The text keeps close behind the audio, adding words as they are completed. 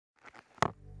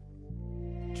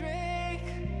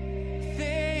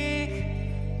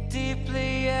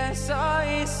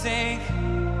sink.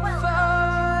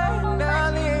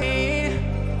 Finally,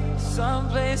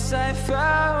 someplace I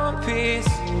found peace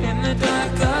in the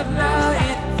dark of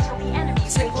night.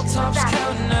 Tabletops,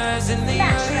 counters in the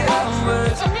early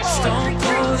hours. Stone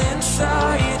cold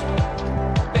inside.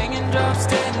 Banging drops,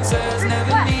 dancers,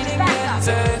 never needing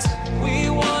answers. We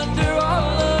wander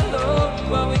all alone,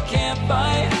 but we can't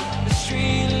find the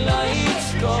street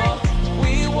lights go.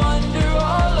 We wander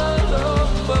all alone,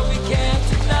 but we can't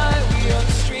deny we are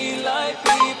the street light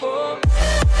people.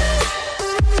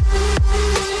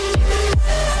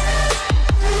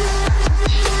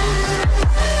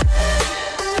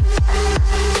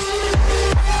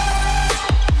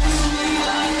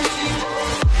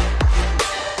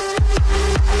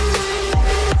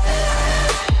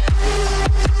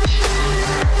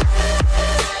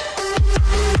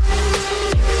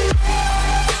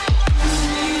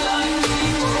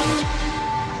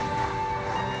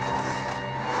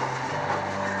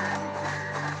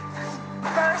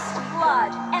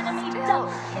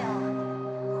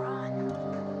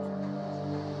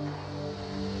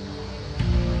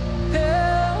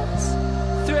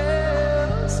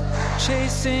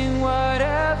 Chasing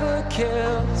whatever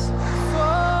kills.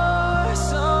 For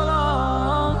so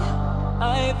long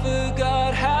I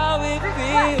forgot how it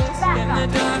feels in the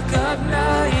dark of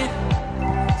night.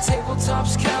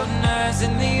 Tabletops, counters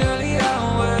in the early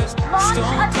hours.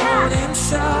 Stone cold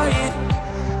inside.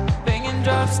 Banging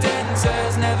drops,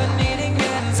 dancers, never needing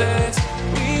answers.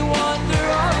 We wander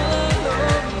all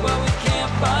alone, but we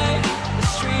can't find the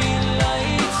street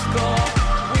lights go.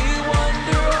 We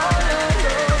wander all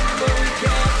alone, but we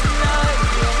can't deny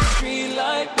we're the street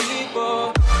light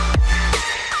people.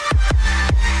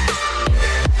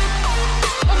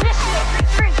 Initiate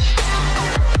retreat.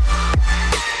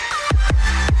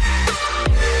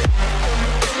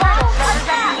 Battle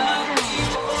attack.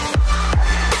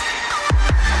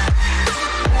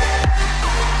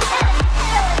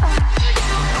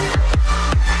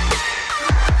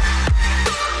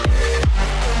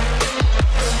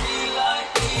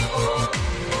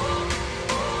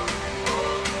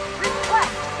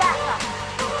 Request backup.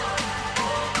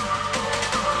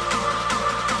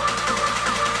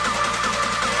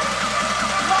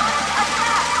 Launch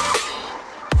attack.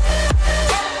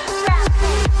 Enemy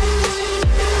rampage.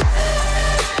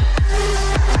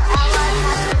 Ally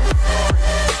has been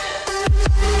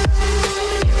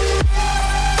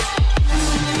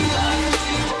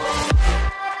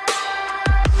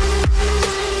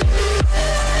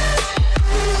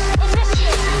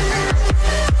Initiate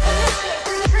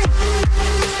retreat.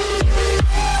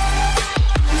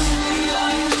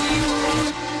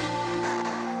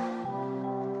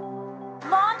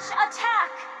 Launch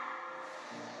attack.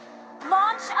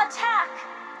 Launch attack.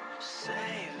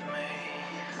 Save me.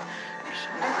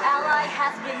 An ally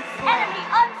has been slain. Enemy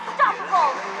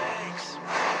unstoppable.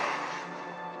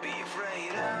 Be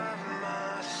afraid of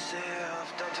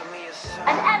myself. Don't tell me it's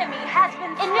An enemy has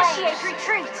been slain. Initiate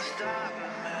retreat. stop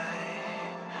me.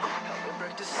 Help me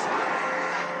break the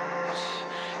silence.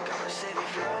 Gotta save me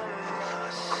from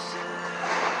myself.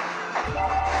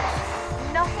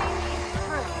 Nothing is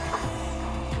true.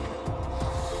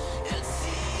 It's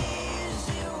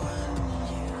easy when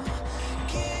you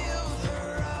give the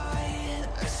right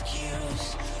excuse,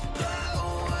 but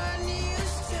when you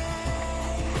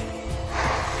stay,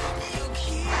 you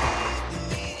keep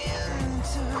me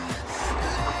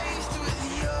interlaced with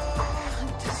your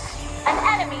deceit. An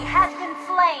enemy has been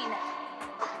slain.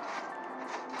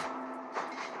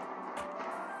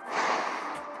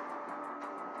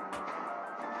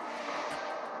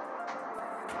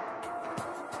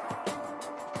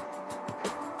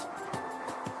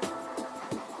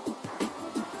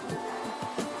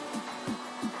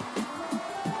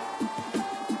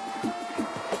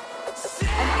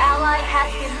 An ally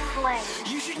has been slain.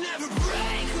 You should never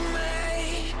break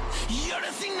me. You're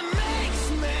the thing that makes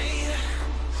me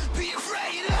be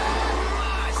afraid of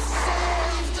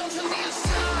myself. Don't tell me you're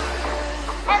sorry.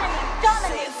 Enemy Say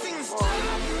dominated. things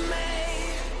stop me.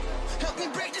 Help me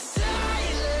break the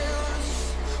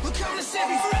silence. We're coming to save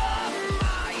me from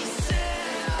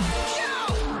myself.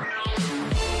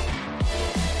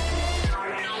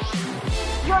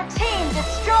 Your team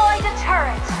destroyed a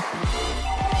turret.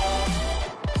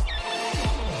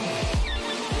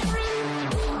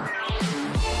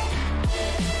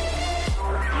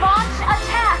 Launch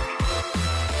attack.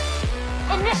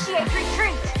 Initiate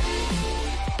retreat.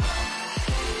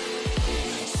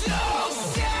 So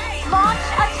save Launch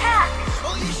attack.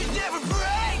 Oh, you should never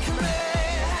break me.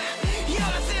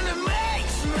 You're the thing that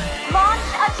makes me Launch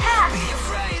attack. be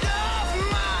afraid of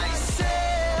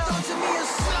myself. Don't tell me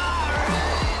you're sorry.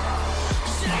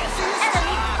 Say things Enemy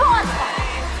stop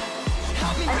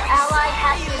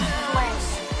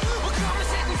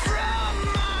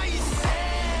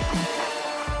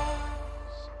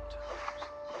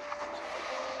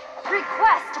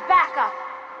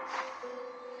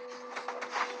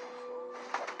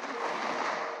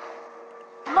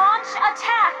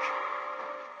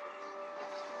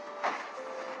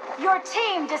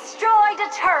team destroyed a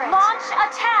turret. Launch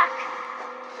attack.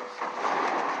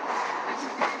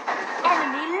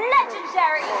 Enemy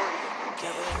legendary.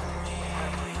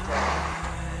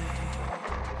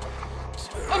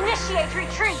 Initiate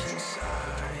retreat.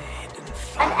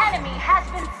 An enemy has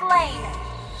been slain.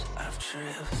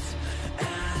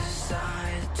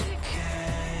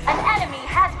 An enemy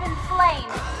has been slain.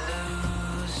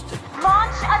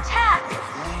 Launch attack.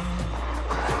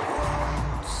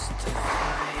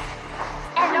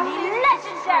 Enemy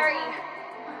legendary.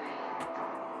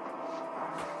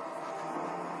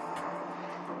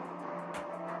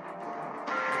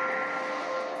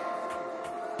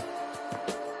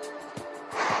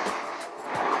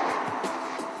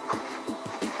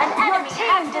 An enemy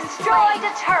team destroyed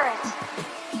a turret.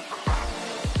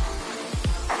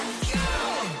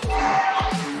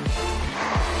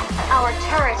 Our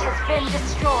turret has been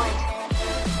destroyed.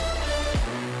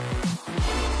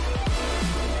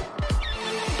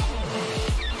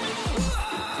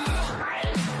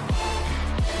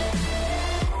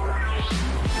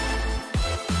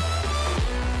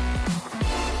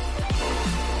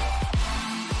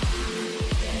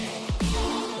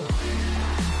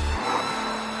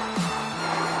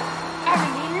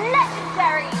 Enemy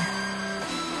legendary.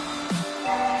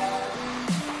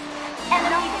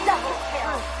 Enemy double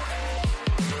kill.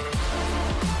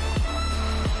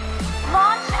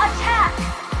 Launch attack!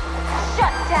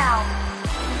 Shut down!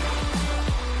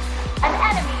 An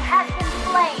enemy has been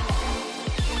slain!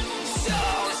 So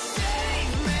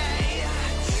save me.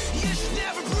 You should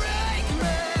never break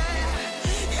me.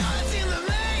 You're the thing that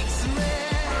makes me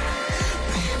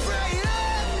be afraid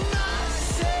of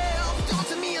myself. Don't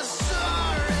tell me you're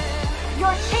sorry.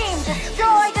 Your team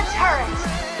destroyed a turret!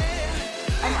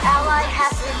 An ally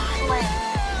has been slain.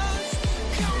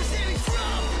 Come save me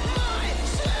from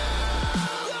myself.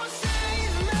 Don't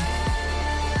save me.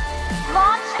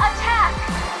 Launch attack!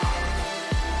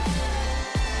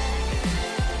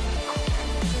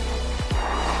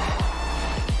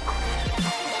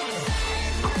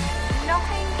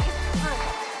 Nothing is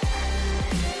perfect.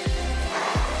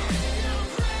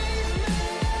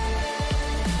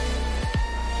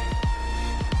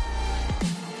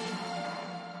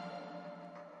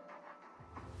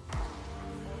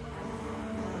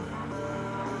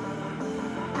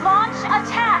 Launch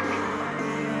attack!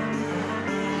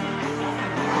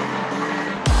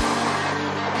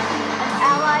 An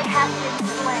ally has been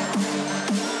slain.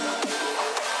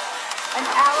 An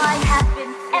ally has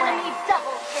been slain. Enemy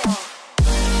double kill.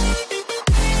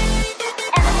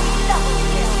 Enemy double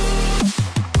kill.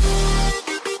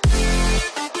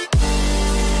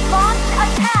 Launch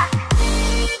attack!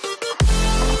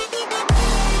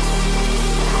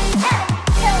 Enemy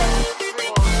killing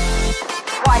spree.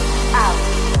 Wipe out.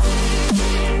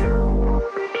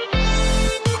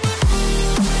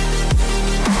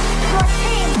 Your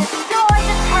team destroyed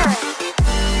the turret.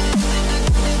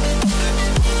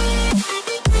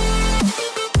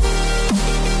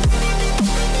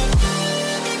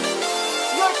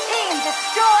 Your team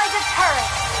destroyed the turret.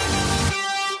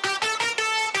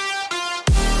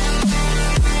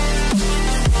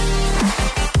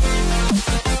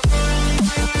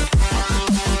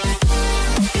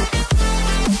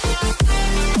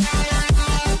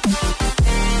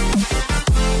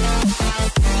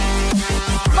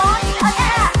 Launch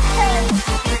attack!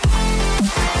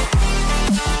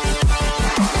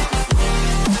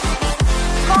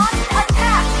 Launch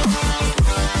attack!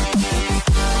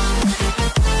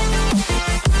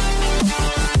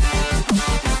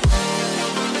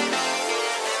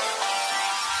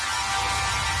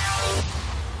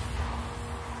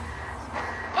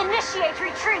 Initiate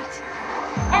retreat!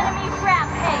 Enemy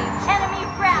rampage! Enemy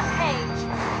rampage!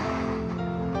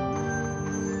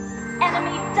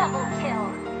 Enemy double kill!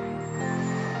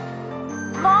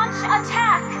 Launch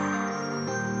attack!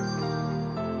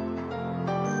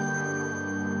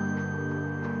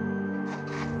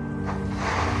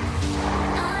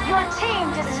 Your team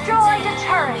destroyed a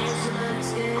turret!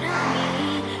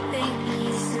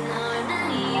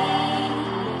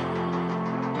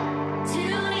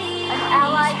 An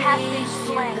ally has been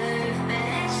slain.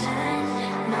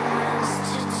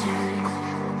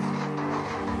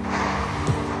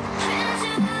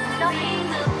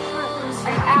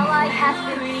 An ally has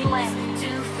been slain.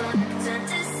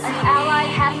 An ally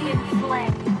has been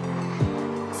slain.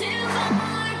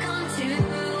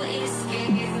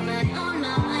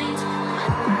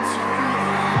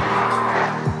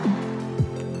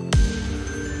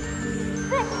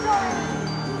 Victory!